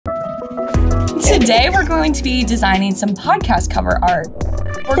Today we're going to be designing some podcast cover art.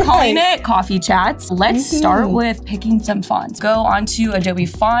 We're calling it Coffee Chats. Let's start with picking some fonts. Go onto Adobe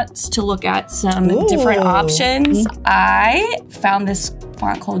Fonts to look at some different options. I found this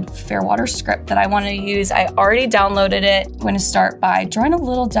font called Fairwater Script that I want to use. I already downloaded it. I'm going to start by drawing a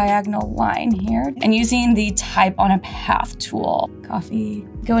little diagonal line here and using the Type on a Path tool. Coffee.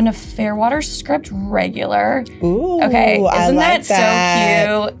 Go into Fairwater Script regular. Ooh, okay, isn't like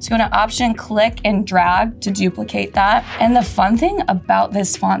that so cute? So go to Option, click and drag to duplicate that. And the fun thing about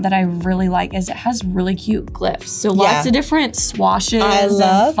this font that I really like is it has really cute glyphs. So lots of different swashes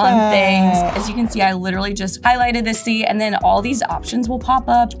and fun things. As you can see, I literally just highlighted the C and then all these options will pop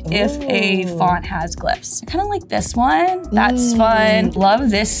up if a font has glyphs. I kind of like this one. That's fun. Love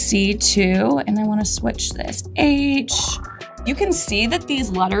this C too. And I want to switch this H. You can see that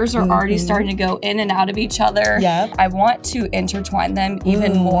these letters are already starting to go in and out of each other. Yep. I want to intertwine them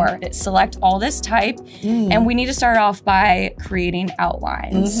even more. Select all this type, and we need to start off by creating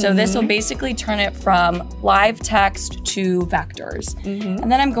outlines. So this will basically turn it from live text to vectors.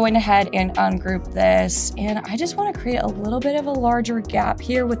 And then I'm going ahead and ungroup this, and I just want to create a little bit of a larger gap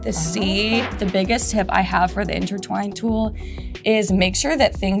here with the C. The biggest tip I have for the intertwine tool is make sure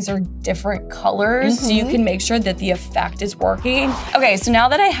that things are different colors so you can make sure that the effect is working. Okay, so now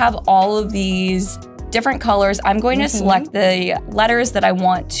that I have all of these different colors, I'm going to select the letters that I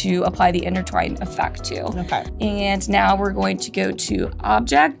want to apply the intertwine effect to. Okay. And now we're going to go to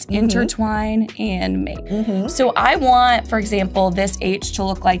Object, Intertwine, and Make. So I want, for example, this H to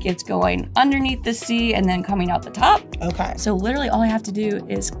look like it's going underneath the C and then coming out the top. Okay. So literally all I have to do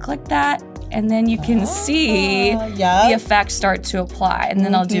is click that, and then you can see the effects start to apply. And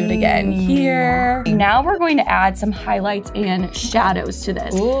then I'll do it again here. Now we're going to add some highlights and shadows to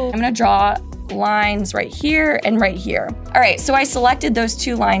this. I'm gonna draw lines right here and right here. All right, so I selected those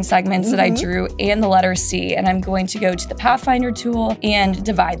two line segments that I drew and the letter C, and I'm going to go to the Pathfinder tool and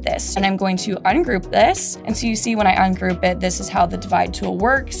divide this. And I'm going to ungroup this. And so you see when I ungroup it, this is how the divide tool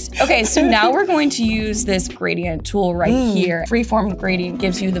works. Okay, so now we're going to use this gradient tool right here. Freeform gradient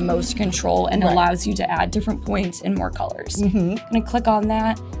gives you the most control and allows you to add different points and more colors. I'm gonna click on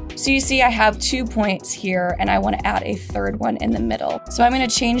that. So you see I have 2 points here and I want to add a third one in the middle. So I'm going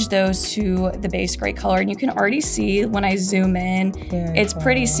to change those to the base gray color, and you can already see when I zoom in, it's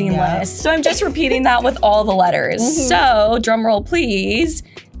pretty seamless. So I'm just repeating that with all the letters. So drum roll please.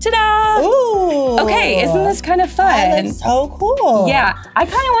 Ta-da! Ooh. Okay, isn't this kind of fun? That looks so cool. Yeah, I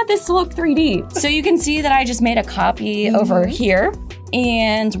kind of want this to look 3D. So you can see that I just made a copy over here.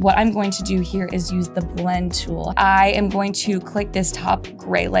 And what I'm going to do here is use the blend tool. I am going to click this top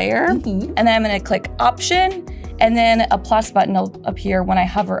gray layer, and then I'm gonna click Option, and then a plus button will appear when I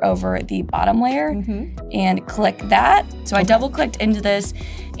hover over the bottom layer and click that. So I double clicked into this,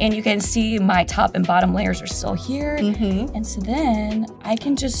 and you can see my top and bottom layers are still here. And so then I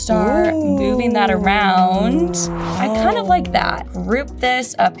can just start moving that around. I kind of like that. Group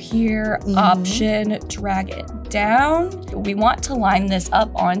this up here, Option, drag it down. We want to line this up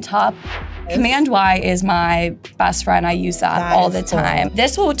on top. Command Y is my best friend. I use that all the time.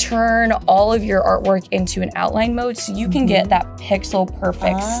 This will turn all of your artwork into an outline mode so you can get that pixel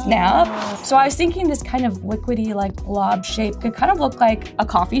perfect snap. So I was thinking this kind of liquidy like blob shape could kind of look like a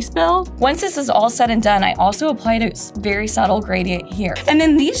coffee spill. Once this is all said and done, I also applied a very subtle gradient here. And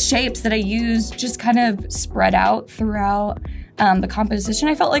then these shapes that I use just kind of spread out throughout the composition.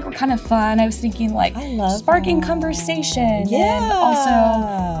 I felt like were kind of fun. I was thinking like sparking conversation and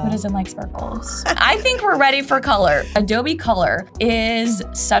also who doesn't like sparkles? I think we're ready for color. Adobe Color is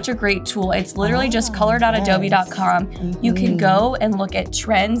such a great tool. It's literally just color.adobe.com. You can go and look at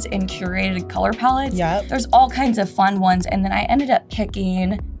trends and curated color palettes. There's all kinds of fun ones, and then I ended up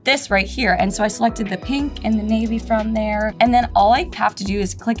picking this right here. And so I selected the pink and the navy from there. And then all I have to do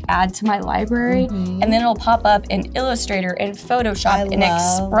is click add to my library, and then it'll pop up in Illustrator and Photoshop and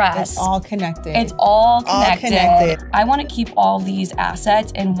Express. It's all connected. It's all connected. I want to keep all these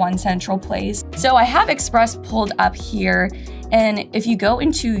assets in one central place. So I have Express pulled up here. And if you go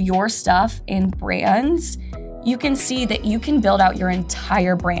into your stuff in brands, you can see that you can build out your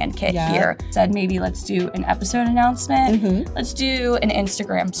entire brand kit here. Said maybe let's do an episode announcement. Let's do an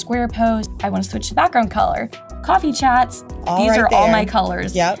Instagram square post. I want to switch the background color. Coffee chats. These are all my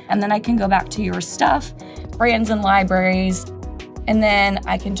colors. And then I can go back to your stuff, brands and libraries, and then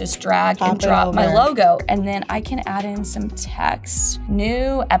I can just drag and drop my logo. And then I can add in some text.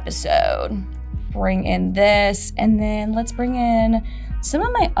 New episode. Bring in this, and then let's bring in some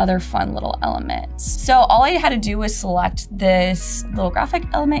of my other fun little elements. So all I had to do was select this little graphic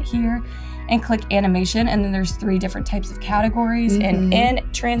element here, and click animation, and then there's 3 different types of categories, an in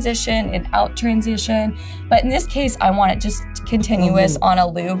transition, an out transition. But in this case, I want it just continuous on a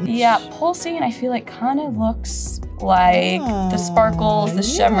loop. Yeah, pulsing, I feel like kind of looks like the sparkles, the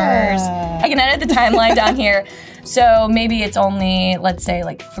shimmers. I can edit the timeline down here. So maybe it's only, let's say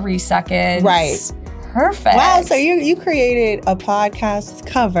like 3 seconds. Right. Perfect. Wow, so you created a podcast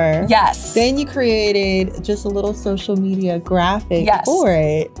cover. Yes. Then you created just a little social media graphic for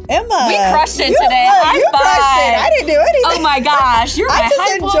it. Emma, we crushed it today. You crushed it. I didn't do anything. Oh my gosh, you're I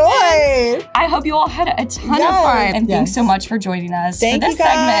just enjoyed. I hope you all had a ton of fun. And thanks so much for joining us for this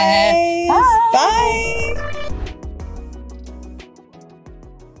segment. Bye. Bye.